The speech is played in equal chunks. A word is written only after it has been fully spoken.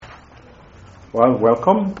Well,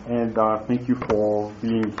 welcome, and thank you for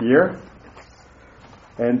being here.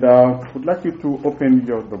 And would like you to open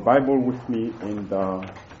the Bible with me in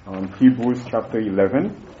Hebrews chapter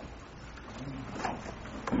 11.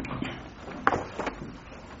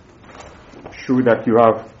 Sure that you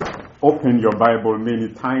have opened your Bible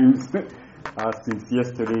many times since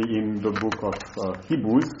yesterday in the book of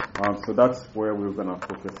Hebrews. So that's where we're going to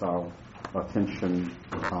focus our attention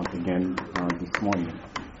again this morning.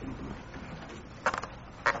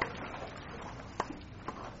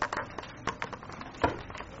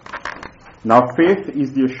 Now faith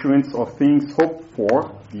is the assurance of things hoped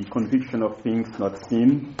for, the conviction of things not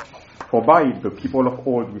seen. For by it the people of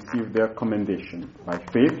old received their commendation. By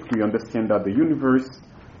faith we understand that the universe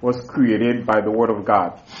was created by the word of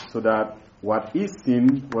God, so that what is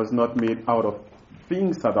seen was not made out of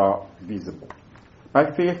things that are visible. By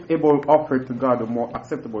faith Abel offered to God a more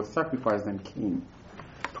acceptable sacrifice than Cain,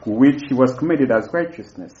 through which he was commended as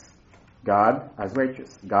righteousness. God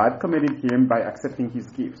commended him by accepting his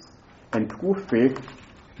gifts. And through faith,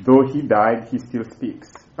 though he died, he still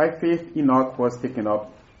speaks. By faith, Enoch was taken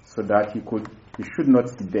up so that he should not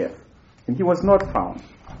see death. And he was not found,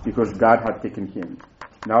 because God had taken him.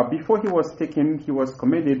 Now, before he was taken, he was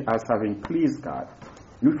commended as having pleased God.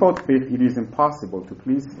 And without faith, it is impossible to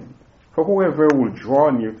please him. For whoever will draw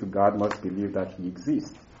near to God must believe that he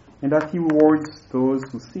exists, and that he rewards those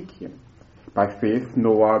who seek him. By faith,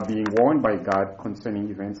 Noah, being warned by God concerning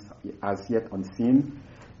events as yet unseen,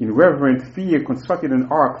 in reverent fear constructed an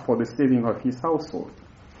ark for the saving of his household.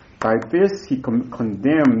 By this he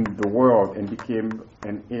condemned the world and became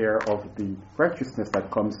an heir of the righteousness that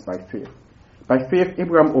comes by faith. By faith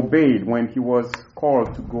Abraham obeyed when he was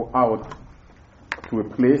called to go out to a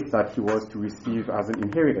place that he was to receive as an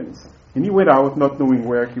inheritance. And he went out not knowing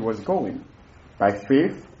where he was going. By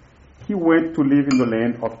faith he went to live in the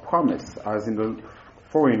land of promise, as in the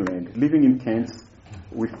foreign land, living in tents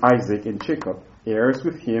with Isaac and Jacob, heirs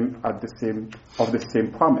with him of the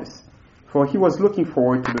same promise. For he was looking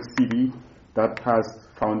forward to the city that has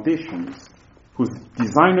foundations, whose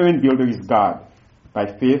designer and builder is God. By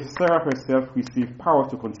faith Sarah herself received power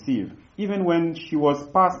to conceive, even when she was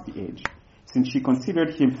past the age, since she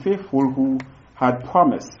considered him faithful who had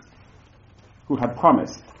promised.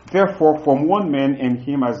 Therefore from one man, and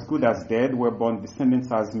him as good as dead, were born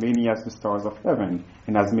descendants as many as the stars of heaven,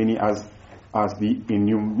 and as many as the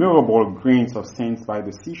innumerable grains of sands by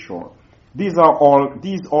the seashore. These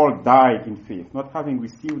all died in faith, not having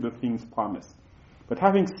received the things promised, but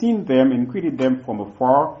having seen them and greeted them from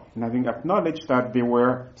afar, and having acknowledged that they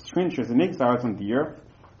were strangers and exiles on the earth.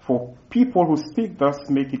 For people who speak thus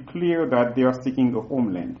make it clear that they are seeking a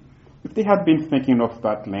homeland. If they had been thinking of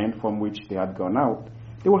that land from which they had gone out,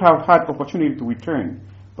 they would have had opportunity to return.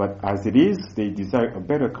 But as it is, they desire a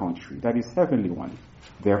better country, that is, heavenly one.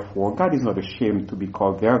 Therefore, God is not ashamed to be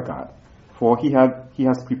called their God, for he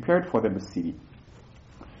has prepared for them a city.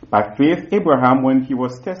 By faith, Abraham, when he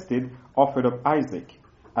was tested, offered up Isaac,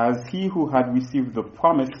 as he who had received the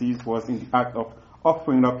promises was in the act of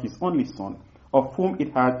offering up his only son, of whom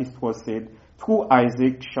it was said, "Through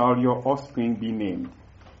Isaac shall your offspring be named."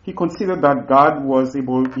 He considered that God was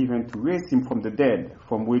able even to raise him from the dead,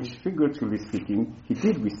 from which, figuratively speaking, he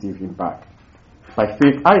did receive him back. By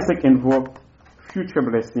faith, Isaac invoked future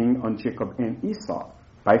blessing on Jacob and Esau.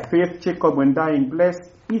 By faith, Jacob, when dying,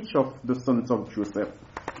 blessed each of the sons of Joseph,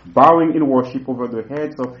 bowing in worship over the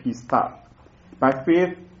heads of his staff. By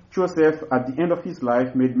faith, Joseph, at the end of his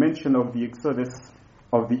life, made mention of the exodus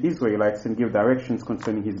of the Israelites and gave directions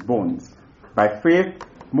concerning his bones. By faith,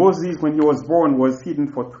 Moses, when he was born, was hidden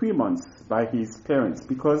for 3 months by his parents,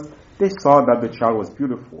 because they saw that the child was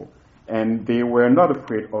beautiful, and they were not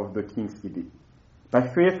afraid of the king's edict. By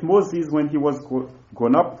faith, Moses, when he was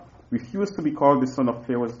grown up, refused to be called the son of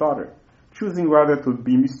Pharaoh's daughter, choosing rather to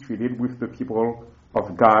be mistreated with the people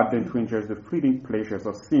of God than to enjoy the fleeting pleasures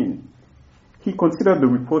of sin. He considered the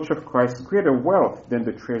reproach of Christ greater wealth than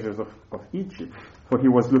the treasures of Egypt, for he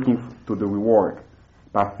was looking to the reward.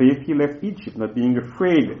 By faith he left Egypt, not being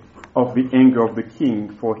afraid of the anger of the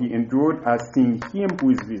king, for he endured as seeing him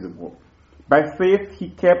who is visible. By faith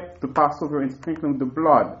he kept the Passover and sprinkled the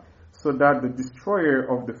blood, so that the destroyer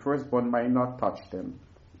of the firstborn might not touch them.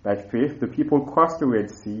 By faith the people crossed the Red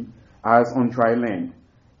Sea as on dry land,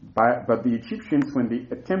 but the Egyptians, when they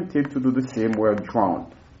attempted to do the same, were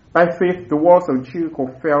drowned. By faith the walls of Jericho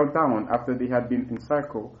fell down after they had been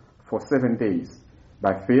encircled for 7 days.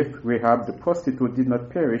 By faith Rahab the prostitute did not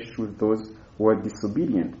perish with those who were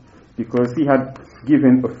disobedient, because he had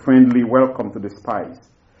given a friendly welcome to the spies.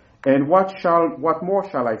 And what more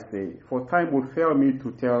shall I say? For time will fail me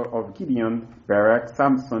to tell of Gideon, Barak,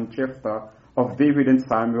 Samson, Jephthah, of David and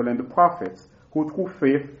Samuel and the prophets, who through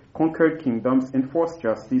faith conquered kingdoms, enforced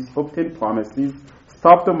justice, obtained promises,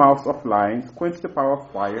 stopped the mouths of lions, quenched the power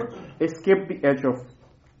of fire, escaped the edge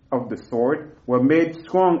of the sword, were made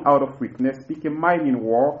strong out of weakness, became mighty in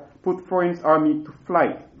war, put foreign army to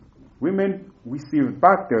flight. Women received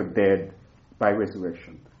back their dead by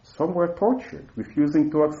resurrection. Some were tortured, refusing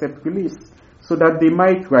to accept release, so that they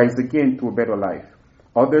might rise again to a better life.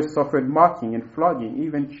 Others suffered mocking and flogging,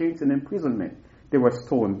 even chains and imprisonment. They were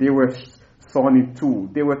stoned, they were sawn in two,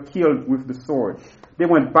 they were killed with the sword. They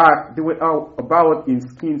went out about in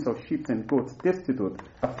skins of sheep and goats, destitute,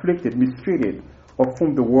 afflicted, mistreated, of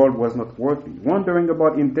whom the world was not worthy, wandering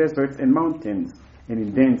about in deserts and mountains, and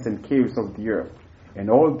in dens and caves of the earth. And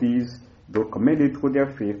all these, though commended through their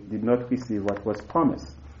faith, did not receive what was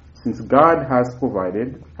promised, since God had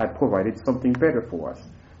provided something better for us,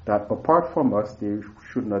 that apart from us they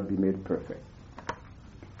should not be made perfect.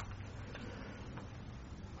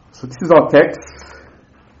 So this is our text,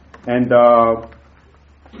 and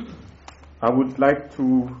I would like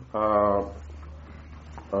to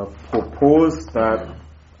propose that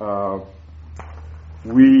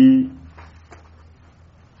we,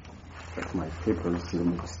 that's my papers here,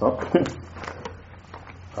 let me stop.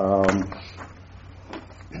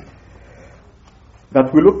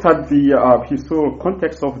 That we looked at the historical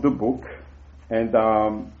context of the book, and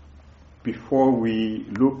before we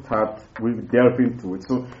delve into it.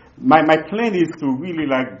 So my plan is to really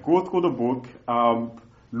go through the book,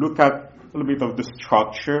 look at a little bit of the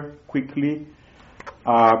structure quickly,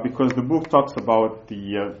 because the book talks about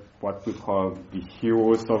the what we call the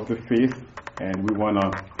heroes of the faith, and we want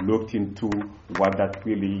to look into what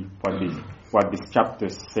these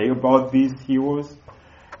chapters say about these heroes.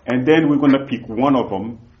 And then we're going to pick one of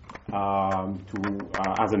them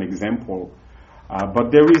as an example.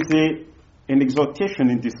 But there is an exhortation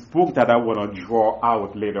in this book that I want to draw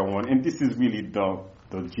out later on, and this is really the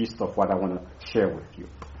gist of what I want to share with you.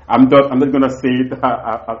 I'm not going to say it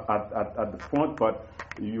at the front, but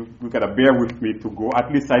you got to bear with me to go.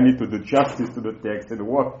 At least I need to do justice to the text and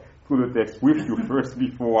walk through the text with you first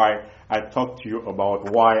before I talk to you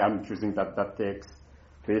about why I'm choosing that text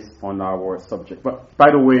based on our subject. But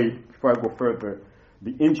by the way, before I go further,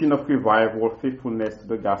 the engine of revival, faithfulness to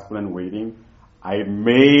the gospel and waiting, I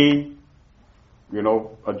may,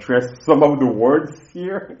 address some of the words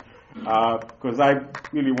here, because I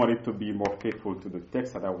really want it to be more faithful to the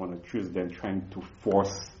text that I want to choose than trying to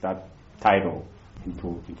force that title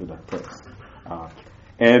into that text.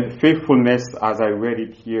 And faithfulness, as I read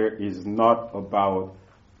it here, is not about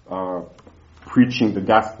preaching the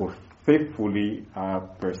gospel faithfully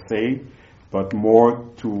per se, but more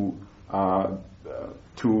to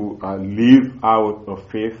live out of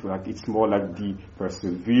faith. It's more like the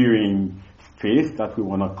persevering faith that we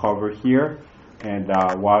want to cover here. And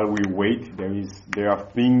while we wait, there are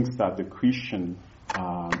things that the Christian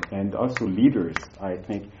and also leaders, I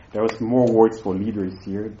think there's more words for leaders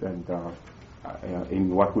here than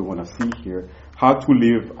in what we want to see here, how to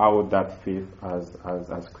live out that faith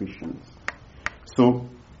as Christians. So,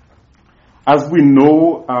 as we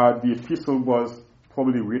know, the epistle was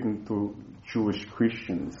probably written to Jewish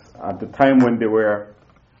Christians at the time when they were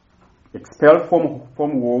expelled from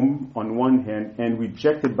Rome on one hand and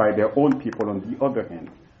rejected by their own people on the other hand.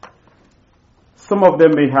 Some of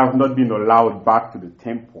them may have not been allowed back to the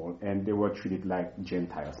temple, and they were treated like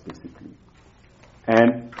Gentiles, basically.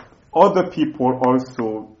 And other people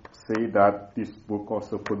also say that this book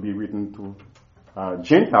also could be written to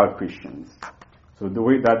Gentile Christians. So the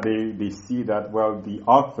way that they see that, the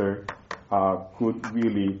author could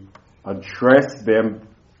really address them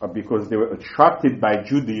because they were attracted by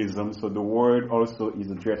Judaism, so the word also is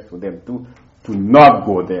addressed to them to not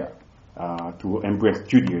go there, to embrace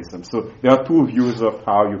Judaism. So there are two views of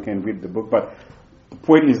how you can read the book, but the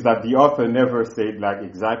point is that the author never said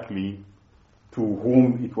exactly to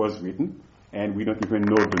whom it was written, and we don't even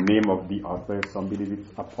know the name of the author. Some believe it's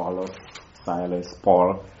Apollos, Silas,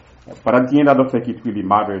 Paul. But at the end, I don't think it really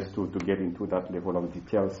matters to get into that level of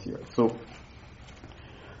details here. So,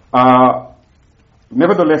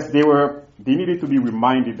 nevertheless, they needed to be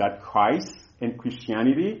reminded that Christ and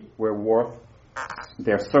Christianity were worth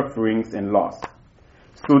their sufferings and loss.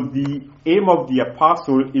 So the aim of the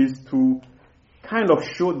apostle is to kind of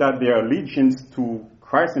show that their allegiance to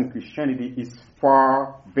Christ and Christianity is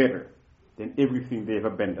far better than everything they've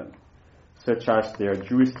abandoned, such as their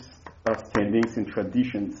Jewish standings and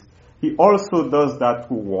traditions. He also does that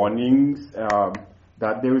through warnings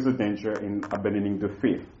that there is a danger in abandoning the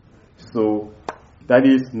faith. So that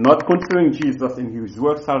is, not considering Jesus and his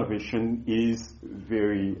work salvation is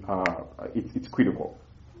very, it's critical.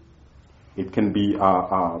 it can be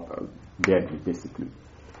deadly, basically.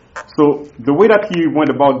 So the way that he went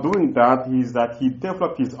about doing that is that he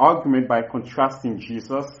developed his argument by contrasting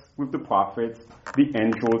Jesus with the prophets, the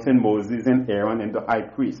angels, and Moses and Aaron and the high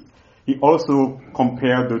priest. He also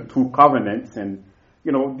compared the two covenants and,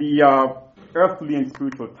 the earthly and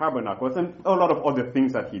spiritual tabernacles and a lot of other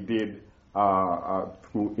things that he did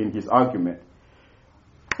in his argument.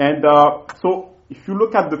 And so if you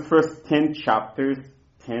look at the first 10 chapters,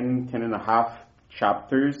 10 and a half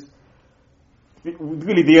chapters,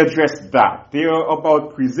 really they address that. They are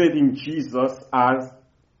about presenting Jesus as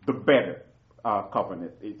the better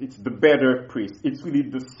covenant. It's the better priest. It's really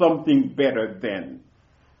the something better than.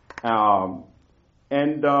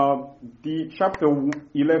 The chapter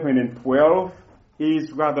 11 and 12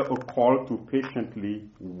 is rather a call to patiently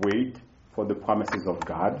wait for the promises of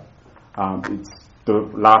God. It's the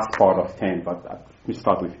last part of 10, but we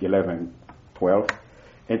start with 11, 12.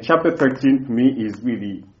 And chapter 13 for me is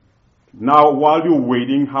really, now while you're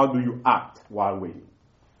waiting, how do you act while waiting,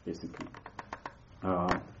 basically.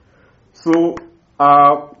 But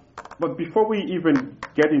before we even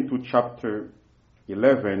get into chapter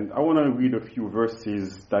 11, I want to read a few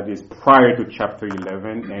verses that is prior to chapter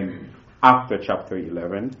 11 and after chapter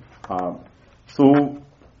 11.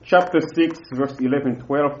 Chapter 6, verse 11,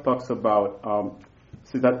 12 talks about,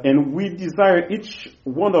 says that, and we desire each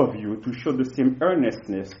one of you to show the same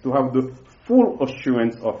earnestness, to have the full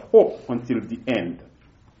assurance of hope until the end,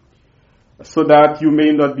 so that you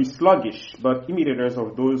may not be sluggish, but imitators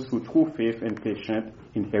of those who through faith and patience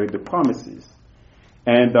inherit the promises.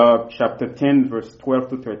 And chapter 10, verse 12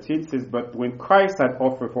 to 13 says, but when Christ had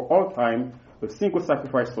offered for all time a single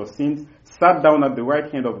sacrifice for sins, sat down at the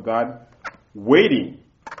right hand of God, waiting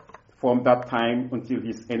from that time until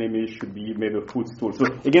his enemies should be made a footstool. So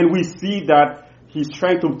again, we see that he's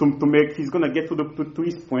trying to make, he's going to get to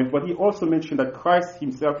his point, but he also mentioned that Christ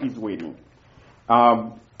himself is waiting.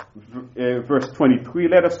 Verse 23,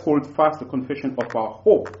 let us hold fast the confession of our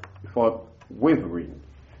hope without wavering.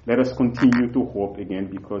 Let us continue to hope again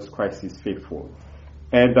because Christ is faithful.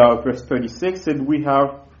 And verse 36 said we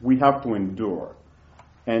have to endure,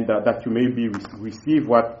 and that you may receive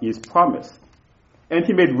what is promised. And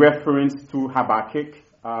he made reference to Habakkuk,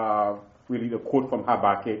 really the quote from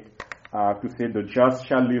Habakkuk, to say the just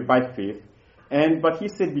shall live by faith. But he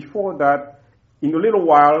said before that, in a little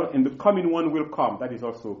while, and the coming one will come. That is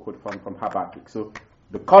also a quote from Habakkuk. So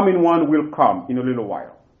the coming one will come in a little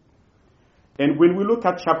while. And when we look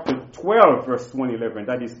at chapter 12, verse 111,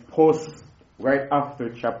 that is right after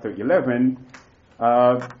chapter 11,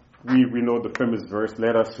 we know the famous verse,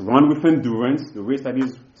 let us run with endurance the race that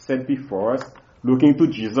is set before us, looking to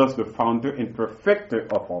Jesus, the founder and perfecter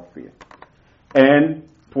of our faith. And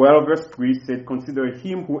 12 verse 3 said, consider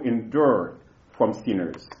him who endured from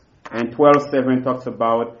sinners. And 12:7 talks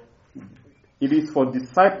about it is for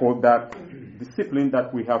discipline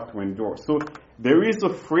that we have to endure. So there is a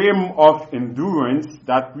frame of endurance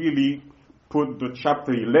that really put the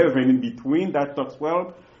chapter 11 in between that talks,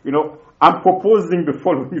 I'm proposing the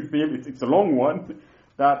following theme, it's a long one,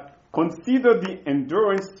 that consider the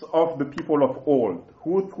endurance of the people of old,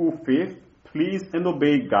 who through faith pleased and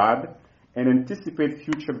obeyed God and anticipate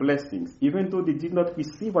future blessings. Even though they did not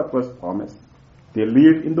receive what was promised, they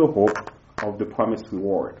live in the hope of the promised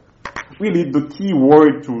reward. Really, the key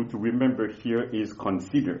word to remember here is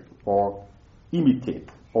consider or imitate,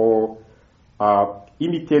 or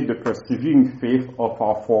imitate the persevering faith of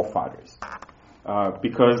our forefathers.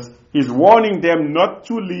 Because he's warning them not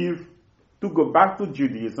to go back to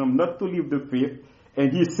Judaism, not to leave the faith,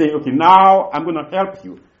 and he's saying, okay, now I'm going to help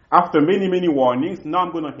you. After many, many warnings, now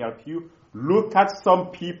I'm going to help you. Look at some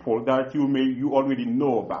people that you already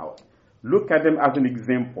know about. Look at them as an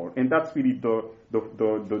example, and that's really the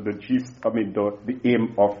gist. The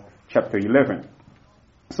aim of chapter 11.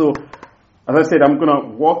 So, as I said, I'm going to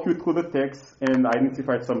walk you through the text and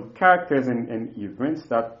identify some characters and events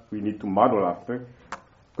that we need to model after.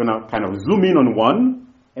 I'm going to kind of zoom in on one,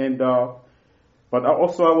 but I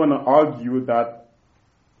want to argue that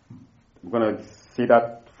I'm going to say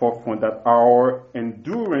that forefront that our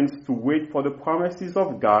endurance to wait for the promises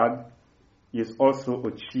of God is also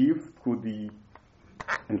achieved through the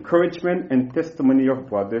encouragement and testimony of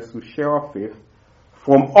brothers who share our faith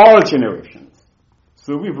from all generations.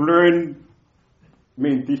 So we've learned,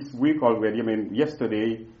 this week already,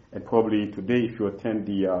 yesterday and probably today,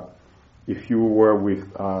 if you were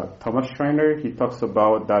with Thomas Schreiner, he talks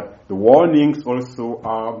about that the warnings also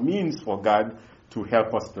are means for God to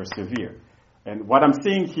help us persevere. And what I'm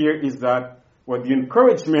saying here is that the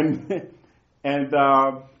encouragement and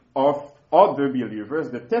of other believers,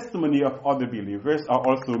 the testimony of other believers are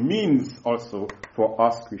also means also for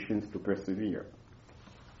us Christians to persevere.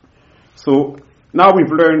 So now we've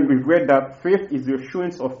read that faith is the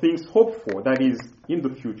assurance of things hoped for, that is, in the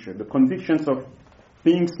future, the convictions of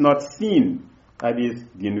things not seen, that is,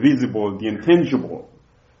 the invisible, the intangible,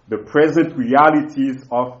 the present realities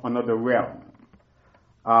of another realm.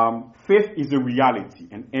 Faith is a reality,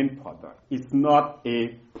 an end product. It's not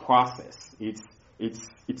a process. It's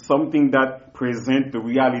something that presents the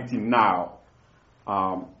reality now.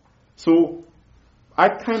 So I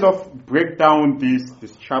kind of break down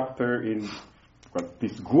this chapter in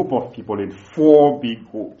this group of people in 4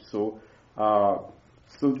 big groups. So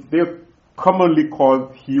they're commonly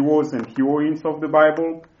called heroes and heroines of the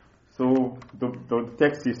Bible. So the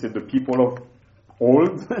text is the people of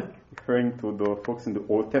old, referring to the folks in the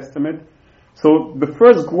Old Testament. So the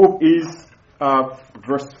first group is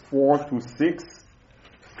verse 4 to 6.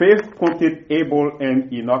 Faith prompted Abel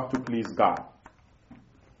and Enoch to please God.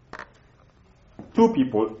 2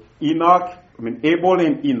 people, Abel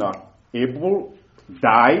and Enoch. Abel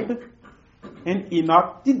died and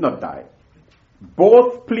Enoch did not die.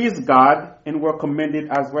 Both pleased God and were commended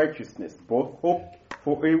as righteousness. Both hoped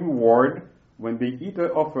for a reward when they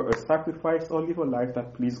either offer a sacrifice or live a life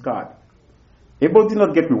that pleased God. Abel did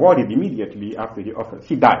not get rewarded immediately after he offered.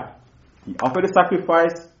 He died. He offered a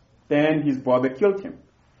sacrifice, then his brother killed him.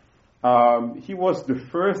 He was the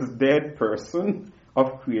first dead person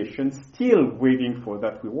of creation, still waiting for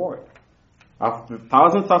that reward. After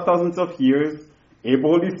thousands of years,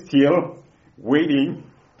 Abel is still waiting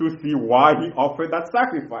to see why he offered that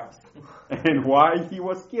sacrifice and why he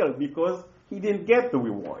was killed, because he didn't get the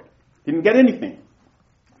reward. Didn't get anything.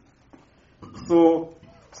 So,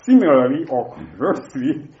 similarly, or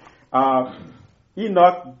conversely,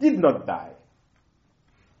 Enoch did not die.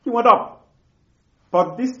 He went up.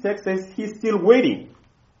 But this text says he's still waiting.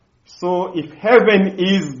 So if heaven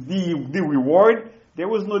is the reward, there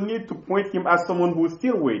was no need to point him as someone who is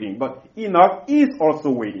still waiting. But Enoch is also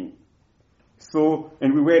waiting. So,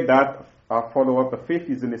 and we read that follow-up, the faith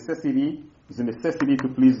is a necessity. It's a necessity to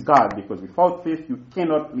please God, because without faith you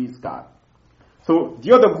cannot please God. So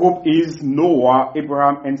the other group is Noah,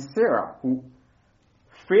 Abraham, and Sarah, who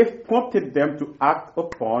faith prompted them to act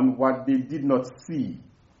upon what they did not see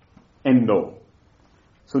and know.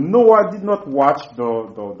 So Noah did not watch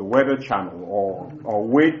the Weather Channel or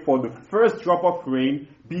wait for the first drop of rain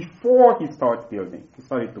before he started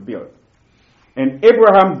to build. And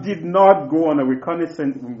Abraham did not go on a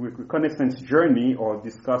reconnaissance journey or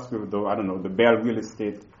discuss with the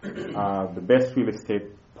best real estate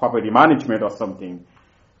property management or something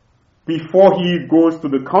before he goes to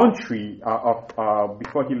the country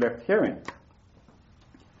before he left Haran.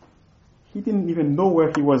 He didn't even know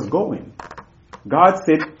where he was going. God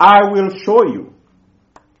said, I will show you.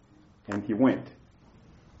 And he went.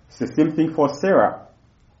 It's the same thing for Sarah.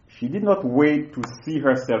 She did not wait to see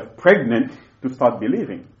herself pregnant to start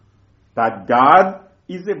believing that God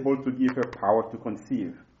is able to give her power to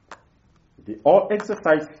conceive. They all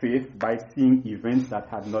exercised faith by seeing events that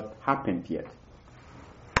had not happened yet.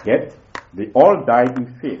 Yet, they all died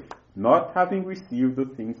in faith, not having received the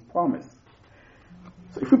things promised.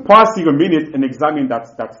 So if we pause here a minute and examine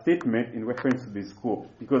that statement in reference to this group,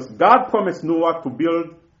 because God promised Noah to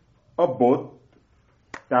build a boat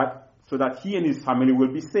so that he and his family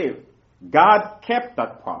will be saved. God kept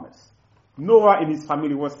that promise. Noah and his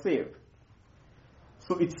family were saved.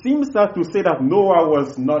 So it seems that to say that Noah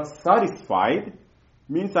was not satisfied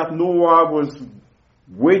means that Noah was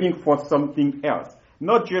waiting for something else.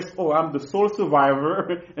 Not just, I'm the sole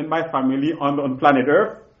survivor and my family on planet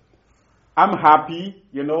Earth. I'm happy,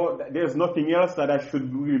 there's nothing else that I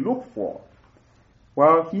should really look for.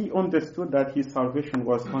 Well, he understood that his salvation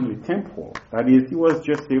was only temporal. That is, he was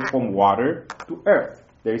just saved from water to earth.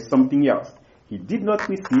 There is something else. He did not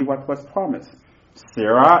receive what was promised.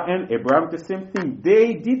 Sarah and Abraham, the same thing.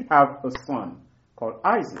 They did have a son called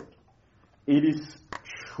Isaac. It is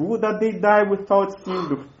true that they died without seeing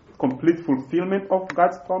the complete fulfillment of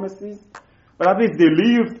God's promises, but at least they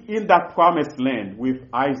lived in that promised land with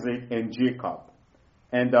Isaac and Jacob.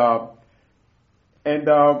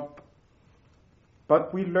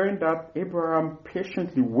 But we learned that Abraham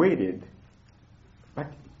patiently waited.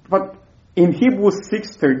 But in Hebrews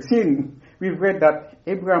 6:13, we read that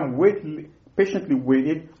Abraham patiently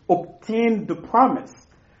waited, obtained the promise.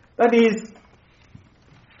 That is,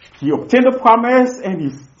 he obtained the promise and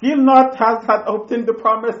he still not had obtained the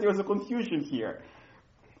promise. There was a confusion here.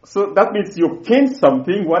 So that means he obtained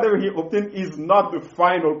something. Whatever he obtained is not the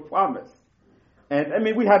final promise. And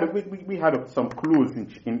we had some clues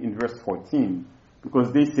in verse 14.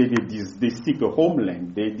 because they say they seek a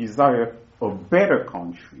homeland. They desire a better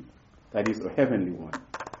country, that is a heavenly one.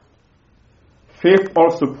 Faith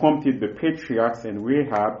also prompted the patriarchs and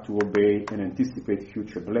Rahab to obey and anticipate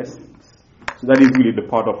future blessings. So that is really the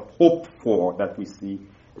part of hope for that we see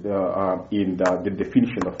in the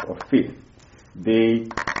definition of faith. They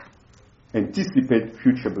anticipate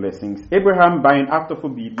future blessings. Abraham, by an act of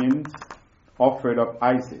obedience, offered up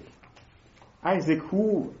Isaac. Isaac,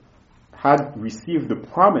 who had received the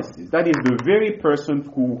promises, that is the very person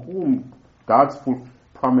through whom God's full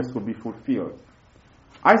promise will be fulfilled.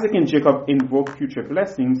 Isaac and Jacob invoked future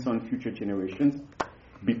blessings on future generations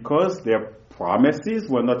because their promises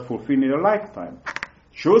were not fulfilled in their lifetime.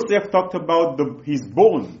 Joseph talked about his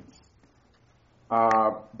bones.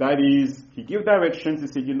 That is, he gave directions. He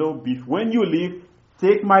said, when you leave,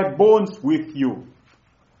 take my bones with you.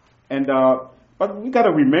 And but we got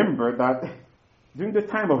to remember that during the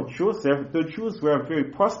time of Joseph, the Jews were very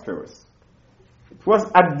prosperous. It was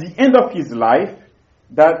at the end of his life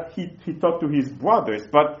that he talked to his brothers,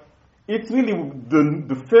 but it's really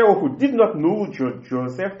the Pharaoh who did not know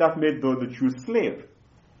Joseph that made the Jews slave.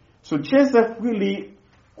 So Joseph really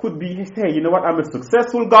could be, hey, you know what, I'm a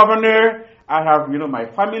successful governor, I have, my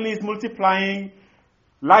family is multiplying,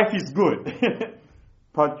 life is good.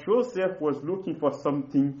 But Joseph was looking for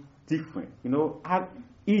something different.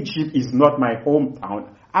 Egypt is not my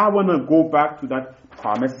hometown. I want to go back to that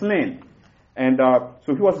promised land. And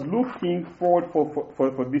so he was looking forward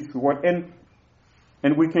for this reward.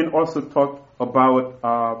 And we can also talk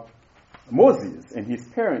about Moses and his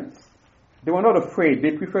parents. They were not afraid.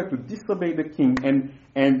 They preferred to disobey the king.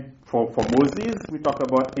 And for Moses, we talk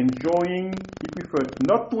about enjoying. He preferred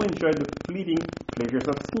not to enjoy the fleeting pleasures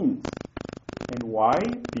of sins. And why?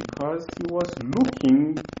 Because he was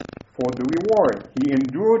looking for the reward. He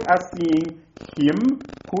endured as seeing him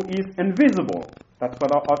who is invisible. That's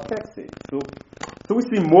what our text says. So we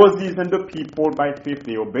see Moses and the people by faith.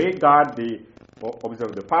 They obey God. They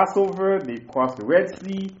observe the Passover. They cross the Red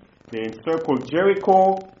Sea. They encircle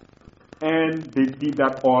Jericho. And they did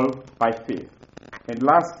that all by faith. And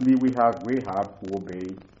lastly, we have Rahab, who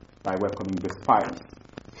obeyed by welcoming the spies.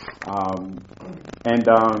 And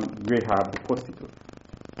Rahab, the prostitute.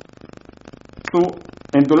 So,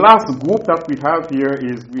 and the last group that we have here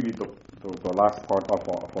is really the last part of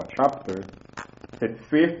our chapter. That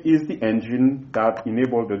faith is the engine that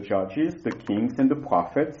enabled the judges, the kings, and the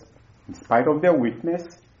prophets, in spite of their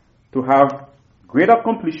weakness, to have great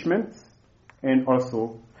accomplishments and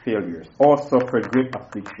also failures, or suffer great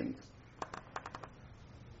afflictions.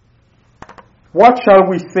 What shall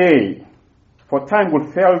we say? For time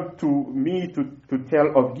will fail to me to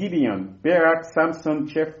tell of Gideon, Barak, Samson,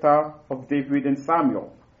 Jephthah, of David and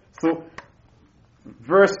Samuel. So,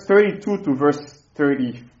 verse 32 to verse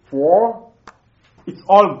 34, it's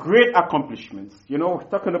all great accomplishments. We're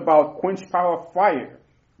talking about quench power of fire.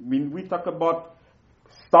 We talk about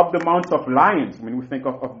stop the mouths of lions. We think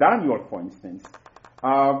of Daniel, for instance.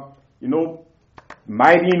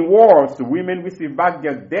 Mighty in wars, the women receive back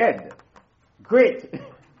their dead. Great.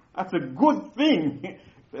 That's a good thing.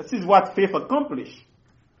 This is what faith accomplished.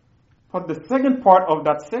 But the second part of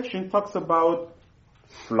that section talks about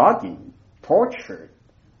flogging, torture,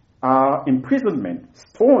 imprisonment,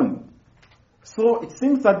 stone. So it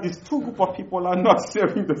seems that these two groups of people are not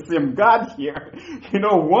serving the same God here.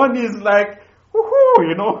 One is like,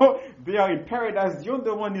 woohoo, they are in paradise. The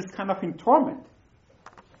other one is kind of in torment.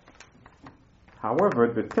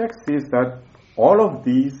 However, the text says that all of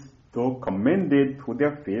these, though commended through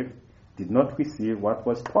their faith, did not receive what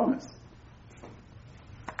was promised.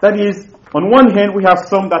 That is, on one hand, we have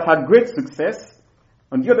some that had great success.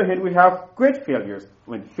 On the other hand, we have great failures.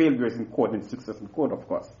 Failures in quote and success in quote, of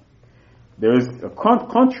course. There is a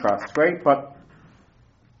contrast, right? But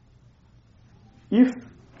if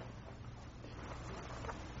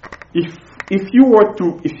you were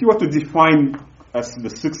to define as the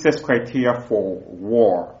success criteria for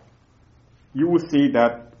war, you would say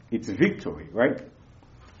that it's victory, right?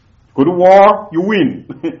 Go to war, you win.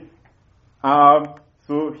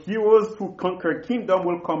 So heroes who conquer kingdom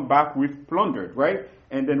will come back with plundered, right?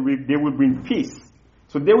 And then they will bring peace.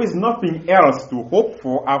 So there is nothing else to hope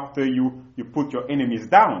for after you put your enemies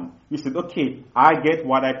down. You said, okay, I get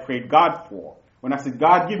what I prayed God for. When I said,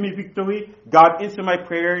 God, give me victory, God answer my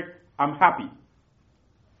prayer, I'm happy.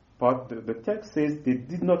 But the text says they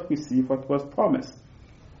did not receive what was promised.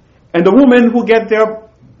 And the women who get their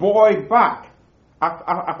boy back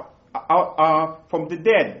from the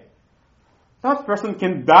dead, that person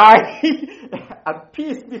can die at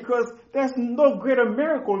peace because there's no greater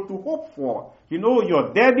miracle to hope for.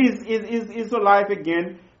 Your dad is alive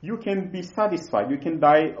again. You can be satisfied. You can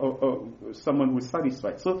die someone who's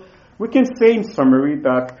satisfied. So we can say in summary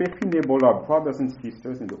that faith enabled our brothers and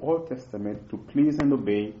sisters in the Old Testament to please and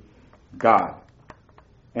obey God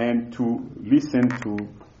and to listen to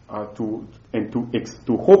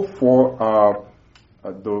hope for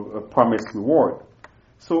the promised reward.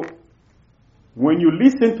 So when you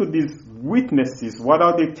listen to these witnesses, what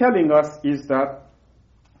are they telling us is that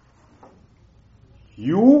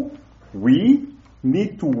we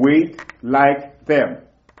need to wait like them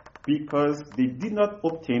because they did not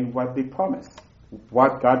obtain what they promised,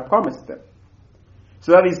 what God promised them.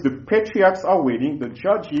 So that is, the patriarchs are waiting, the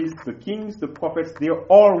judges, the kings, the prophets, they're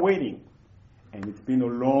all waiting. And it's been a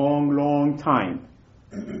long, long time.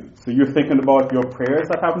 So you're thinking about your prayers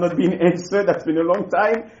that have not been answered. That's been a long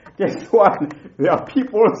time. Guess what? There are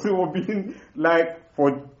people who have been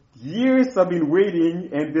for years have been waiting,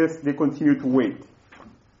 and they continue to wait.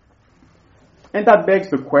 And that begs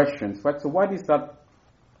the questions, right? So what is that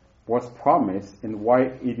was promised and why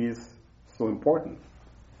it is so important?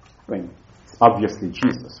 I mean, it's obviously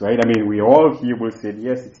Jesus, right? I mean, we all here will say,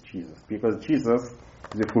 yes, it's Jesus, because Jesus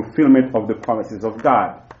is the fulfillment of the promises of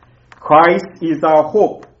God. Christ is our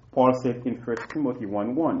hope, Paul said in 1 Timothy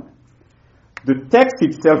 1:1. The text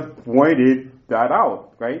itself pointed that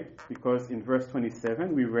out, right? Because in verse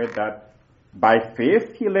 27, we read that by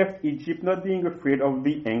faith he left Egypt, not being afraid of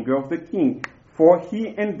the anger of the king, for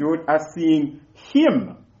he endured as seeing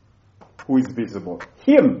him who is visible.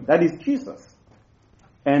 Him, that is Jesus.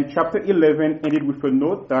 And chapter 11 ended with a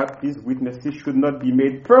note that these witnesses should not be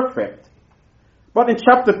made perfect. But in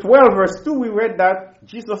chapter 12, verse 2, we read that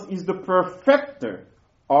Jesus is the perfecter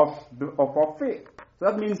of our faith. So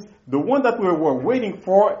that means the one that we were waiting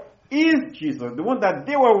for is Jesus. The one that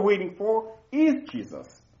they were waiting for is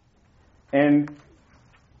Jesus. And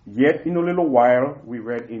yet, in a little while, we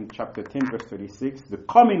read in chapter 10, verse 36, the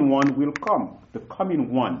coming one will come. The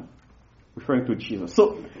coming one, referring to Jesus.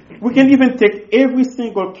 So we can even take every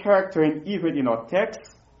single character and event in our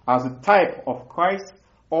text as a type of Christ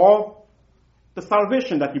or the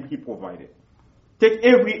salvation that he provided. Take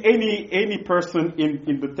any person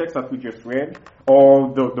in the text that we just read,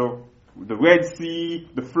 or the Red Sea,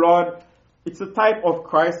 the flood. It's a type of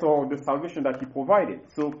Christ or the salvation that he provided.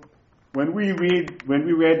 So when we read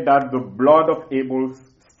that the blood of Abel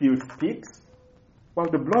still speaks, well,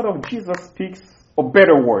 the blood of Jesus speaks a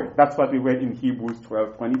better word. That's what we read in Hebrews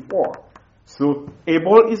 12:24. So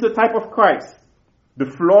Abel is the type of Christ. The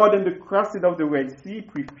flood and the crossing of the Red Sea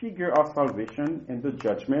prefigure our salvation and the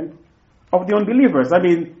judgment of the unbelievers. I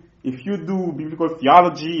mean, if you do biblical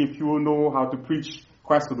theology, if you know how to preach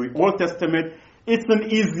Christ to the Old Testament, it's an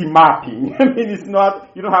easy mapping. I mean, it's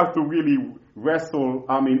not, you don't have to really wrestle,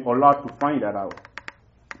 a lot to find that out.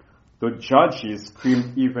 The judges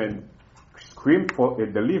scream for a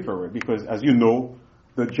deliverer because, as you know,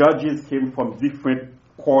 the judges came from different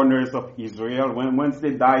corners of Israel. Once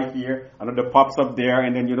they die here, another pops up there,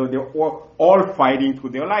 and then, they're all fighting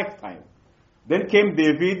through their lifetime. Then came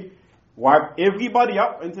David, wiped everybody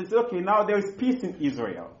up, and said, okay, now there is peace in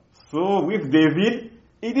Israel. So with David,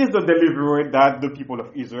 it is the deliverer that the people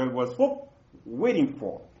of Israel was waiting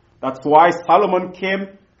for. That's why Solomon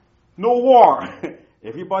came, no war.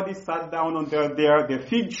 Everybody sat down on their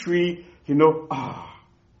fig tree,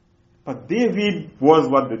 But David was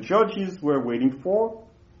what the judges were waiting for,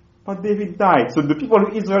 but David died. So the people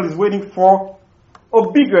of Israel is waiting for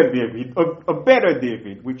a bigger David, a better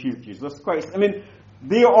David, which is Jesus Christ.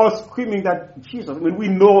 They are all screaming that Jesus. We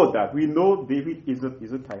know that. We know David is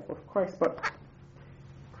a type of Christ, but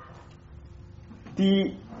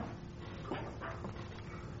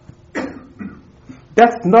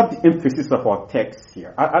that's not the emphasis of our text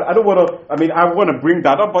here. I don't want to, I want to bring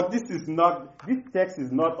that up, but this text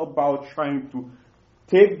is not about trying to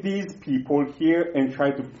take these people here and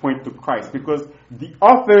try to point to Christ, because the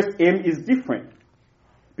author's aim is different.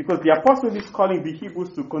 Because the apostle is calling the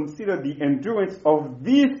Hebrews to consider the endurance of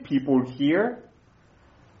these people here,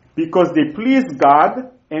 because they please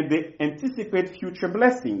God and they anticipate future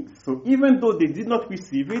blessings. So even though they did not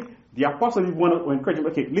receive it, the apostle wanted to encourage them,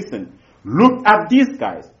 okay, listen, look at these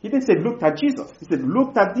guys. He didn't say look at Jesus. He said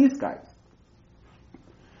look at these guys.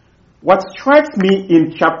 What strikes me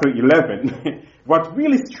in chapter 11, what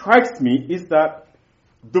really strikes me is that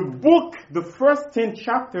the book, the first 10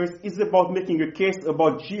 chapters, is about making a case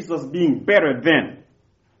about Jesus being better than.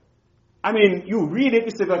 You read it,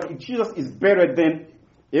 it's like Jesus is better than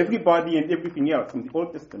everybody and everything else in the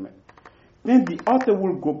Old Testament. Then the author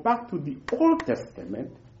will go back to the Old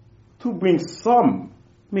Testament to bring some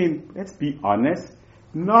I mean, let's be honest,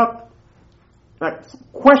 not like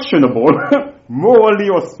questionable, morally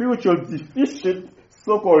or spiritual deficient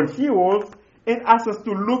so-called heroes, and asked us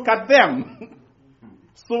to look at them.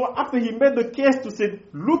 So after he made the case to say,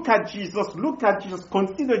 look at Jesus,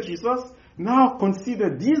 consider Jesus, now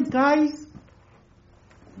consider these guys.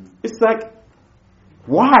 It's like,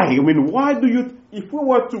 why? I mean, why do you, if we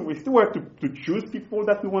were to choose people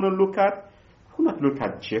that we want to look at, who not look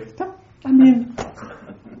at Jephthah? I mean,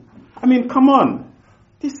 come on.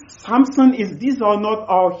 These are not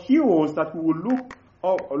our heroes that we will look,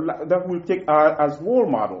 or that we will take as role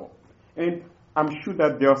model. And I'm sure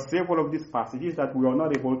that there are several of these passages that we are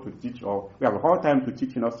not able to teach, or we have a hard time to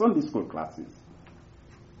teach in our Sunday school classes.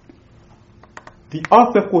 The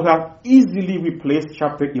author could have easily replaced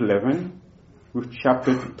chapter 11 with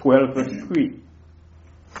chapter 12 verse 3.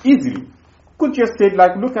 Easily. Could just say,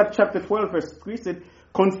 like, look at chapter 12 verse 3, said,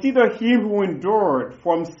 consider him who endured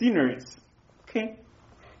from sinners. Okay?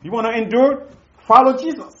 You want to endure? Follow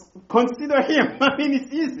Jesus. Consider him. I mean,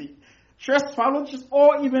 it's easy. Just follow Jesus,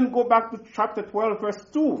 or even go back to chapter 12 verse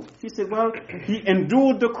 2. He said, well, he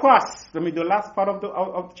endured the cross. I mean, the last part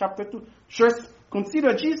of chapter 2. Just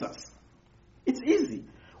consider Jesus. It's easy.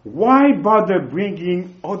 Why bother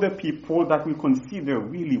bringing other people that we consider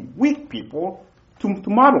really weak people to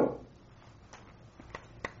model?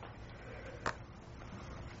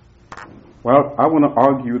 Well, I want to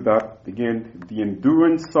argue that, again, the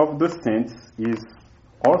endurance of the saints is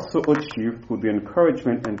also achieved through the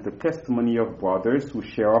encouragement and the testimony of brothers who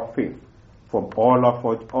share our faith from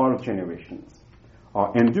all generations.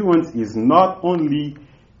 Our endurance is not only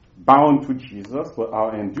bound to Jesus, but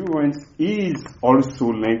our endurance is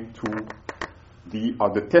also linked to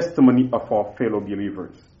the testimony of our fellow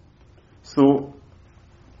believers. So,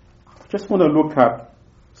 I just want to look at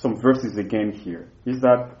some verses again here. Is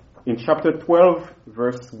that in chapter 12,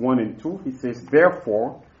 verse 1 and 2, he says,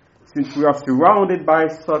 therefore, since we are surrounded by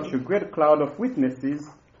such a great cloud of witnesses,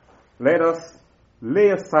 let us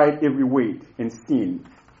lay aside every weight and sin,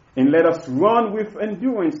 and let us run with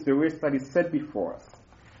endurance the race that is set before us.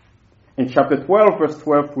 In chapter 12, verse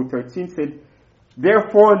 12 through 13 said,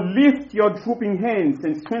 therefore lift your drooping hands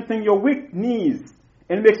and strengthen your weak knees,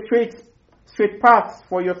 and make straight paths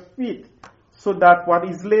for your feet, so that what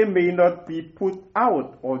is lame may not be put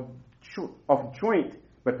out or of joint,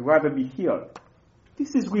 but rather be healed.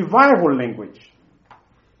 This is revival language.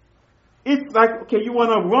 It's like, okay, you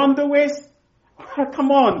want to run the race?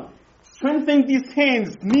 Come on. Strengthen these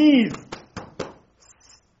hands, knees.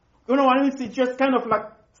 You know, I need to just kind of like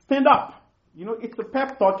stand up. You know, it's a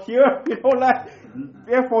pep talk here. You know, like,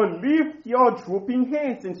 therefore lift your drooping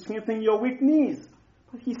hands and strengthen your weak knees.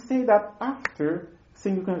 But he said that after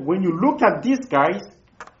saying, when you look at these guys,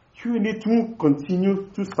 you need to continue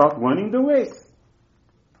to start running the race.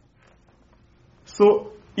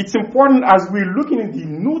 So it's important as we're looking in the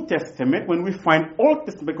New Testament, when we find Old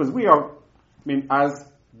Testament, because we are, as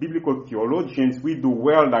biblical theologians, we do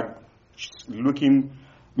well like looking,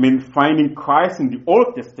 finding Christ in the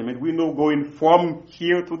Old Testament. We know going from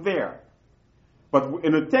here to there. But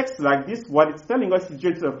in a text like this, what it's telling us is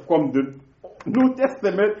just from the New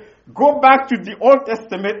Testament, go back to the Old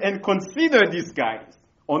Testament and consider these guys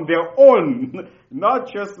on their own, not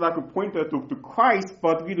just like a pointer to Christ,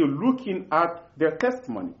 but really looking at their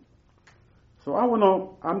testimony. So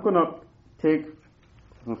I'm gonna take,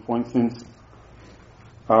 for instance,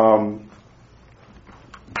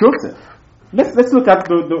 Joseph. Let's look at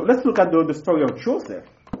the story of Joseph,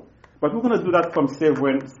 but we're gonna do that from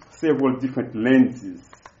several different lenses.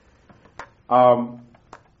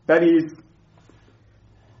 That is,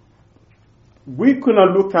 we're gonna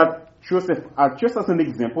look at Joseph, just as an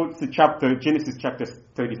example, it's Genesis chapter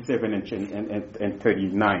 37 and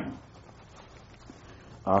 39.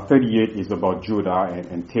 38 is about Judah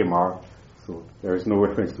and Tamar, so there is no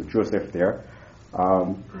reference to Joseph there.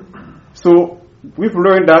 So we've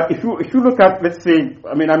learned that if you look at, let's say,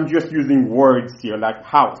 I'm just using words here, like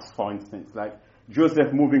house, for instance, like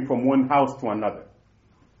Joseph moving from one house to another.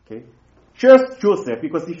 Okay, just Joseph,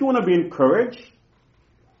 because if you want to be encouraged,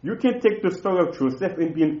 you can take the story of Joseph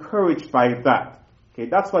and be encouraged by that. Okay,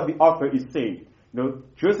 that's what the author is saying.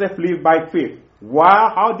 Joseph lived by faith.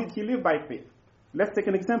 Why? How did he live by faith? Let's take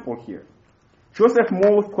an example here. Joseph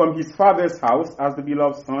moved from his father's house as the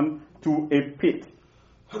beloved son to a pit.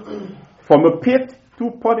 From a pit to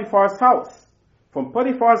Potiphar's house. From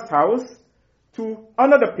Potiphar's house to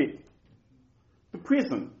another pit. To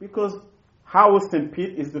prison. Because house and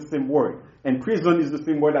pit is the same word. And prison is the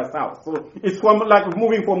same word as house. So it's from like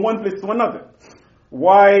moving from one place to another.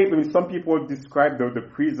 why, I mean, some people describe the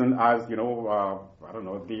prison as, I don't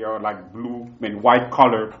know, they are like blue and white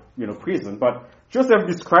color, prison. But Joseph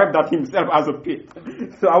described that himself as a pit.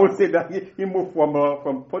 So I would say that he moved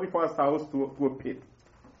from Potiphar's house to a pit.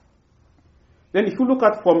 Then if you look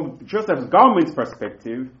at from Joseph's garment's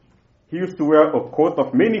perspective, he used to wear a coat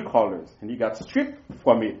of many colors, and he got stripped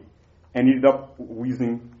from it and ended up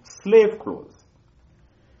using slave clothes.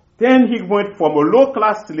 Then he went from a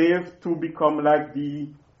low-class slave to become like the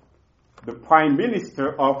prime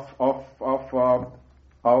minister of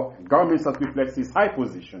garments that reflects his high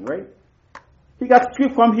position, right? He got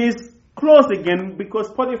stripped from his clothes again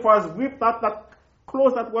because Potiphar's whipped out that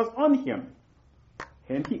clothes that was on him.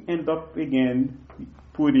 And he ended up again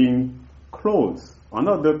putting clothes,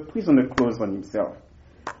 another prisoner clothes on himself.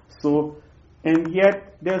 So, and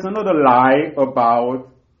yet there's another lie about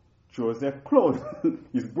Joseph's clothes.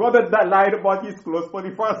 His brother that lied about his clothes,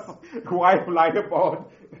 Potiphar's wife lied about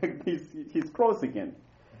his clothes again.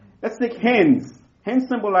 Let's take hands. Hands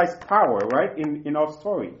symbolize power, right, in our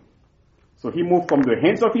story. So he moved from the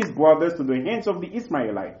hands of his brothers to the hands of the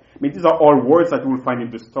Ishmaelites. I mean, these are all words that you will find in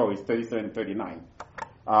the stories, 37 and 39.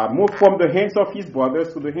 Moved from the hands of his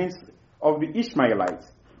brothers to the hands of the Ishmaelites.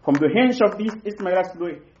 From the hands of these Ishmaelites to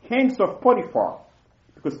the hands of Potiphar.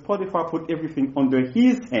 Because Potiphar put everything under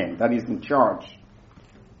his hand, that is in charge.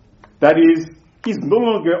 That is, he's no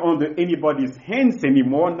longer under anybody's hands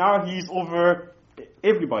anymore. Now he's over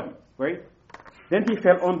everybody, right? Then he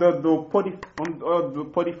fell under the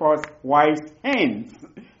Potiphar's wife's hands.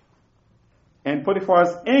 And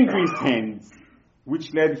Potiphar's angry hands,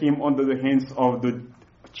 which led him under the hands of the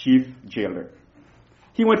chief jailer.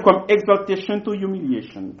 He went from exaltation to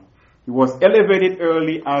humiliation. He was elevated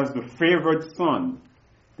early as the favored son.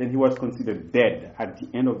 Then he was considered dead at the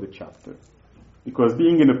end of the chapter. Because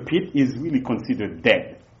being in a pit is really considered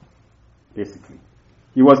dead, basically.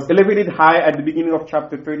 He was elevated high at the beginning of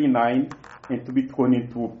chapter 39 and to be thrown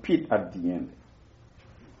into a pit at the end.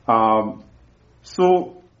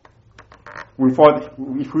 So, we thought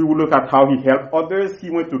if we would look at how he helped others, he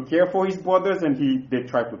went to care for his brothers and they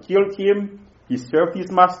tried to kill him. He served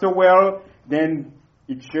his master well. Then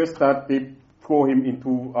it's just that they throw him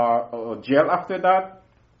into jail after that.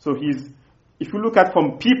 So if you look at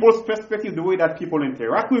from people's perspective, the way that people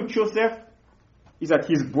interact with Joseph is that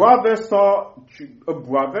his brother saw a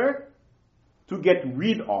brother to get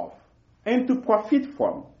rid of and to profit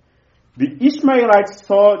from. The Ishmaelites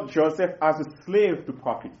saw Joseph as a slave to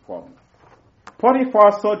profit from.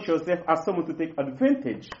 Potiphar saw Joseph as someone to take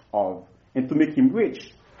advantage of and to make him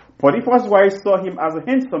rich. Potiphar's wife saw him as a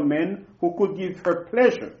handsome man who could give her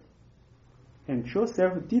pleasure. And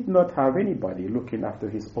Joseph did not have anybody looking after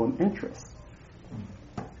his own interests.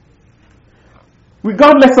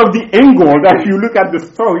 Regardless of the angle that you look at the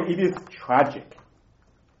story, it is tragic.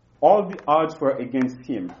 All the odds were against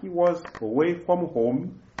him. He was away from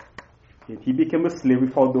home. He became a slave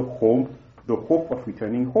without the hope of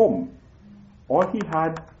returning home. All he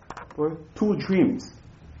had were 2 dreams.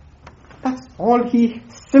 That's all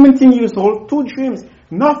 17 years old, 2 dreams.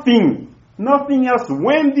 Nothing else.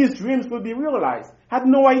 When these dreams will be realized, had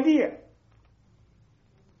no idea.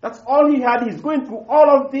 That's all he had. He's going through all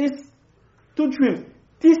of this, 2 dreams.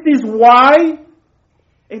 This is why,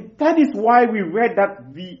 and that is why we read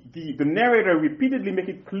that the narrator repeatedly make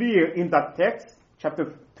it clear in that text,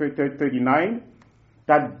 chapter 39,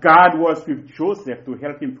 that God was with Joseph to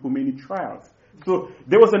help him through many trials. So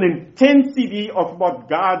there was an intensity of about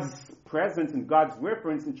God's presence and God's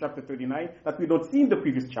reference in chapter 39 that we don't see in the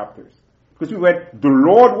previous chapters. Because we read, the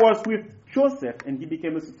Lord was with Joseph and he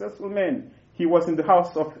became a successful man. He was in the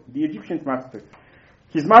house of the Egyptian master.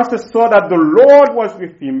 His master saw that the Lord was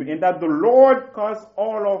with him and that the Lord caused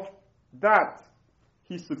all of that.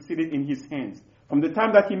 He succeeded in his hands. From the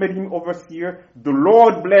time that he made him overseer, the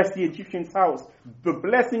Lord blessed the Egyptian's house. The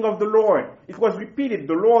blessing of the Lord. It was repeated,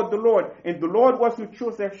 the Lord, the Lord. And the Lord was with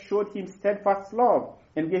Joseph, showed him steadfast love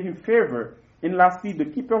and gave him favor. And lastly, the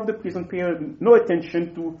keeper of the prison paid no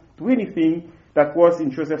attention to anything that was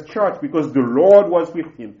in Joseph's charge because the Lord was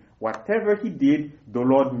with him. Whatever he did, the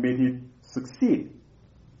Lord made it succeed.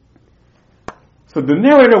 So the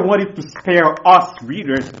narrator wanted to spare us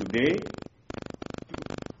readers today.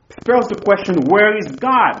 Spare us the question, where is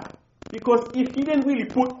God? Because if he didn't really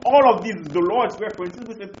put all of these, the Lord's references,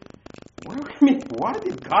 we said, why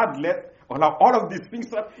did God let all of these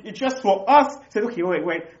things up? It's just for us. Said, okay,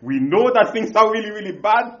 wait. We know that things are really, really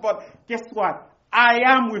bad, but guess what? I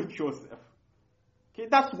am with Joseph. Okay,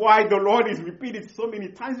 that's why the Lord is repeated so many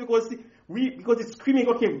times because it's screaming,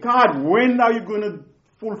 okay, God, when are you going to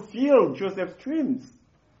fulfill Joseph's dreams?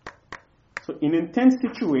 So in intense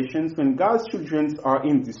situations, when God's children are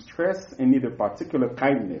in distress and need a particular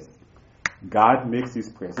kindness, God makes his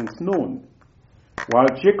presence known. While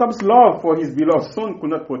Jacob's love for his beloved son could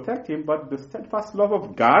not protect him, but the steadfast love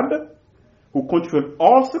of God, who controlled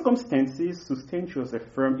all circumstances, sustained Joseph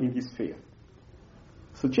firm in his faith.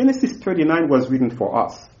 So Genesis 39 was written for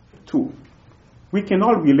us, too. We can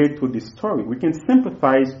all relate to this story. We can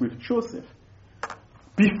sympathize with Joseph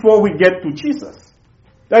before we get to Jesus.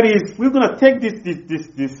 That is, we're going to take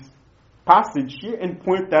this passage here and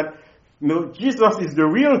point that, Jesus is the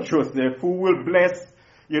real Joseph who will bless,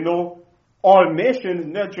 all nations,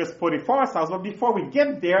 not just Potiphar's house. But before we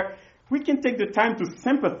get there, we can take the time to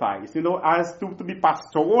sympathize, as to be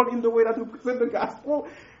pastoral in the way that we present the gospel.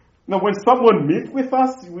 Now, when someone meets with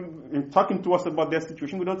us and talking to us about their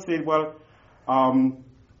situation, we don't say, well,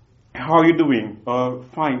 how are you doing?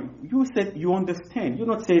 Fine. You said you understand. You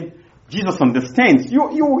don't say, Jesus understands. You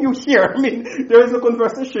hear. I mean, there is a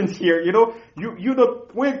conversation here, You don't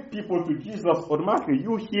point people to Jesus automatically.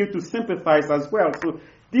 You hear to sympathize as well. So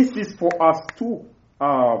this is for us to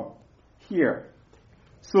hear.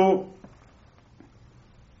 So,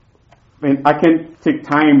 I can take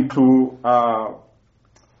time to,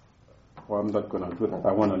 I'm not going to do that.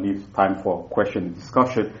 I want to leave time for question and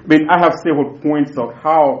discussion. I have several points of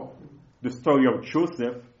how the story of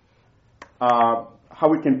Joseph, how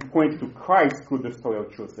we can point to Christ through the story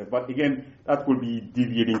of Joseph. But again, that will be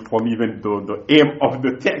deviating from even the aim of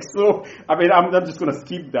the text. So, I'm just going to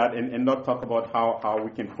skip that and not talk about how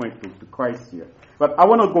we can point to Christ here. But I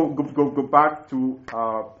want to go back to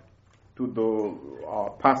the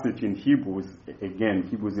passage in Hebrews, again,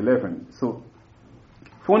 Hebrews 11. So,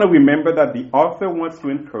 if you want to remember that the author wants to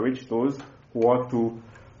encourage those who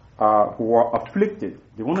are afflicted.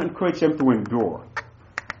 They want to encourage them to endure.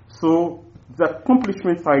 So, the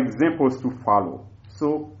accomplishments are examples to follow.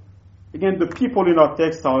 So, again, the people in our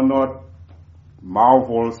text are not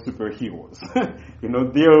Marvel superheroes.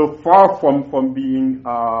 They're far from being,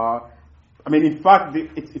 in fact,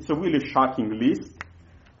 it's a really shocking list.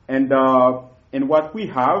 And what we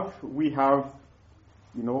have,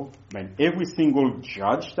 every single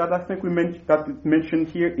judge that I think that mentioned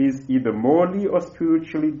here is either morally or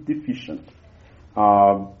spiritually deficient.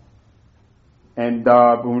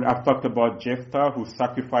 I've talked about Jephthah, who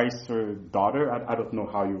sacrificed her daughter. I don't know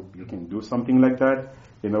how you can do something like that.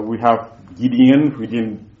 We have Gideon, who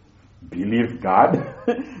didn't believe God.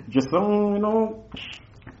 Just,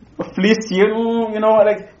 a fleece here,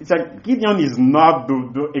 it's like Gideon is not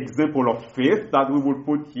the example of faith that we would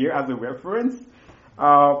put here as a reference.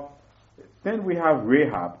 Then we have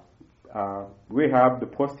Rahab the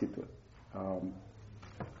prostitute.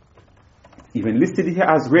 Even listed here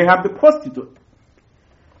as Rahab the prostitute.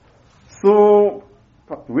 So,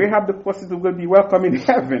 Rahab the prostitute will be welcome in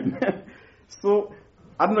heaven. So,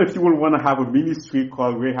 I don't know if you will want to have a ministry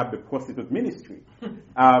called Rahab the Prostitute Ministry.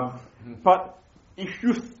 But if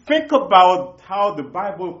you think about how the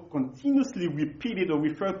Bible continuously repeated or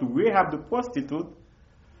referred to Rahab the prostitute,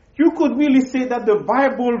 you could really say that the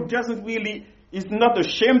Bible is not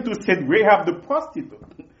ashamed to say Rahab the prostitute.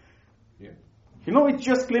 It's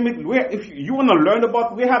just claiming, if you want to learn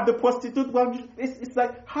about Rahab the prostitute, well, it's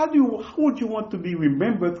like, how would you want to be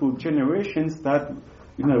remembered through generations that,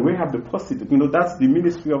 Rahab the prostitute? That's the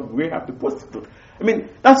ministry of Rahab the prostitute.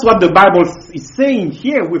 That's what the Bible is saying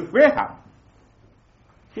here with Rahab.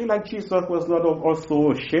 Feel like Jesus was not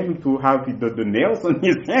also ashamed to have the nails on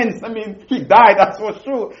his hands. He died, that's for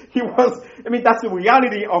sure. That's the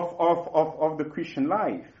reality of the Christian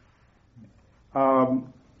life.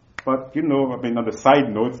 But, on the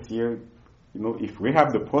side notes here, if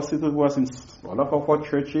Rahab the prostitute was in one of our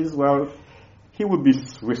churches, well, he would be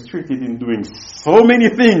restricted in doing so many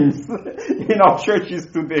things in our churches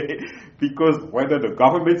today. Because whether the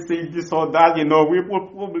government says this or that, we will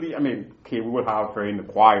probably, we will have her in the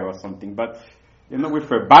choir or something. But, with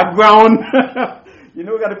her background,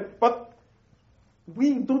 but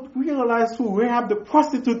we don't realize who Rahab the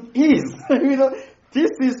prostitute is.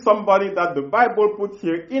 This is somebody that the Bible put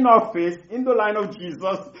here in our face, in the line of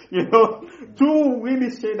Jesus, to really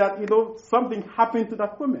say that, something happened to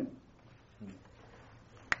that woman.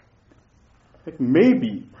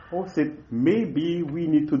 Maybe we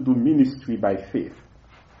need to do ministry by faith.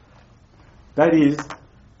 That is,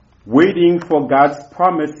 waiting for God's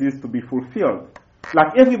promises to be fulfilled.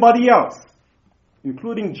 Like everybody else,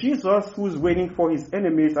 including Jesus, who's waiting for his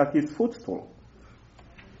enemies at his footstool.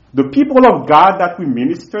 The people of God that we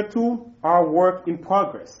minister to are work in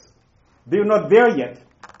progress. They're not there yet.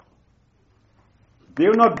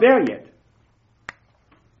 1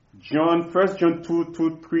 John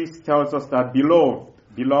 2:3 tells us that,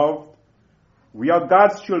 beloved, We are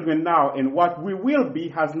God's children now, and what we will be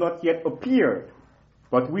has not yet appeared.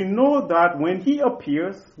 But we know that when he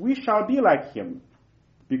appears, we shall be like him,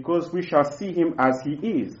 because we shall see him as he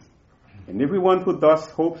is. And everyone who thus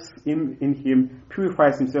hopes in him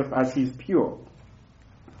purifies himself as he is pure.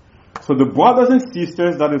 So the brothers and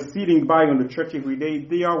sisters that are sitting by on the church every day,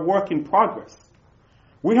 they are work in progress.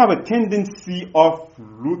 We have a tendency of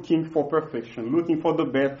looking for perfection, looking for the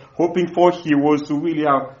best, hoping for heroes who really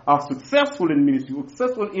are successful in ministry,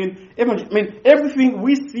 successful in everything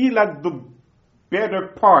we see like the better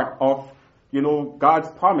part of,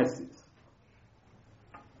 God's promises.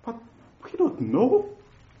 But we don't know.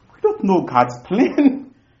 We don't know God's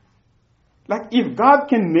plan. Like, if God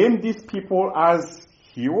can name these people as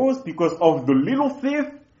heroes because of the little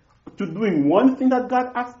faith to doing one thing that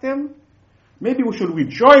God asked them, maybe we should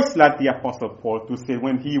rejoice like the Apostle Paul to say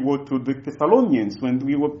when he wrote to the Thessalonians, when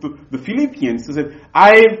we wrote to the Philippians, to say,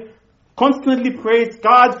 I constantly praise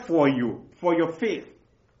God for you, for your faith.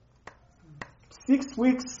 6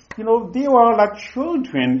 weeks, they were like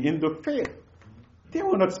children in the faith. They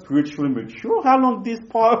were not spiritually mature. How long did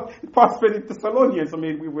Paul spend in Thessalonians?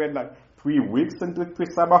 We were like 3 weeks into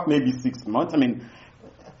pre-Sabbath, maybe 6 months.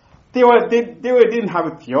 They didn't have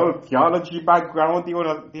a theology background. They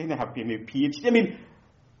didn't have any PhD. They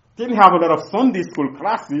didn't have a lot of Sunday school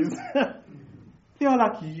classes. They are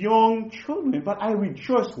like young children. But I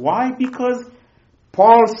rejoice. Why? Because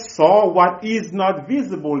Paul saw what is not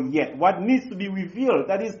visible yet, what needs to be revealed.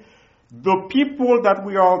 That is, the people that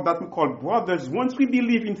we call brothers, once we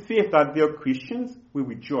believe in faith that they are Christians, we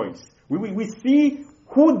rejoice. We see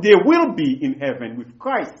who they will be in heaven with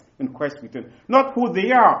Christ and Christ's return. Not who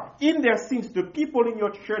they are. In their sins, the people in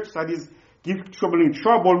your church that is give trouble in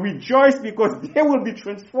trouble, rejoice because they will be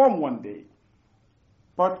transformed one day.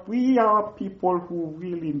 But we are people who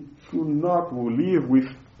really do not live with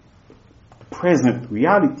present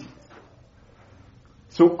reality.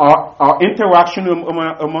 So our interaction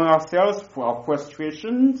among ourselves, for our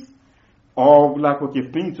frustrations, or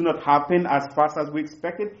things do not happen as fast as we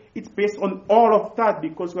expected, it's based on all of that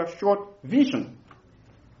because we have short vision.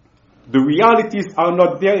 The realities are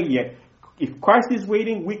not there yet. If Christ is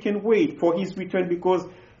waiting, we can wait for his return because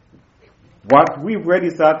what we've read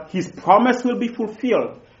is that his promise will be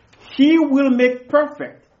fulfilled. He will make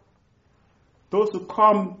perfect those who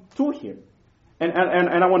come to him. And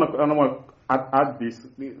I want to add this.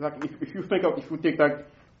 If you take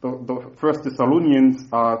the First Thessalonians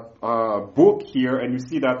book here, and you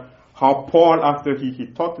see that how Paul, after he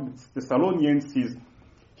taught the Thessalonians, he's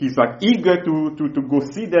eager to go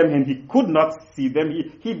see them, and he could not see them.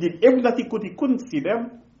 He did everything that he could. He couldn't see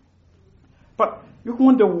them. But you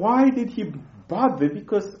wonder, why did he bother?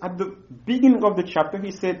 Because at the beginning of the chapter, he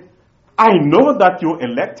said, I know that you're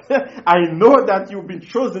elect. I know that you've been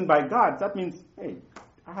chosen by God. That means, hey,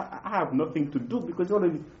 I have nothing to do because you're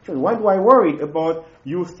already chosen. Why do I worry about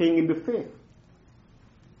you staying in the faith?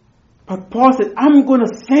 But Paul said, I'm going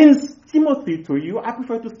to send Timothy to you. I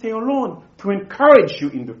prefer to stay alone to encourage you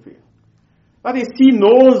in the faith. That is, he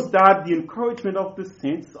knows that the encouragement of the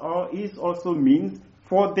saints is also means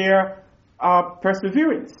for their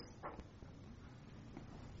perseverance.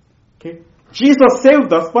 Okay? Jesus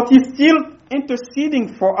saved us, but he's still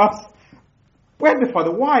interceding for us. Where the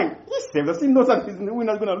Father? Why? He saved us. He knows that we're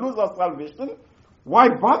not going to lose our salvation. Why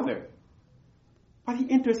bother? But he's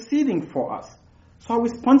interceding for us. So our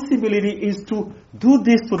responsibility is to do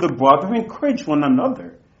this to the brother, encourage one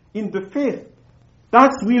another in the faith.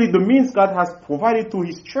 That's really the means God has provided to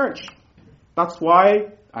his church. That's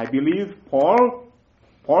why I believe Paul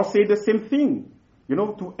said the same thing.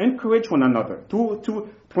 To encourage one another.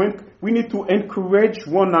 We need to encourage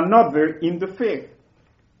one another in the faith.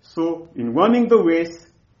 So, in running the race,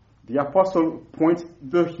 the apostle points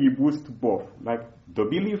the Hebrews to both, like the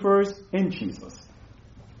believers and Jesus.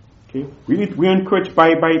 Okay, we're encouraged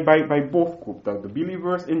by both groups, the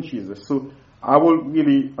believers and Jesus. So, I will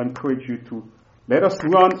really encourage you to let us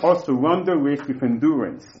run the race with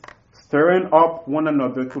endurance, stirring up one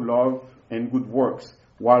another to love and good works,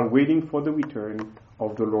 while waiting for the return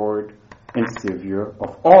of the Lord and Savior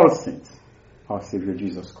of all saints, our Savior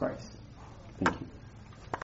Jesus Christ.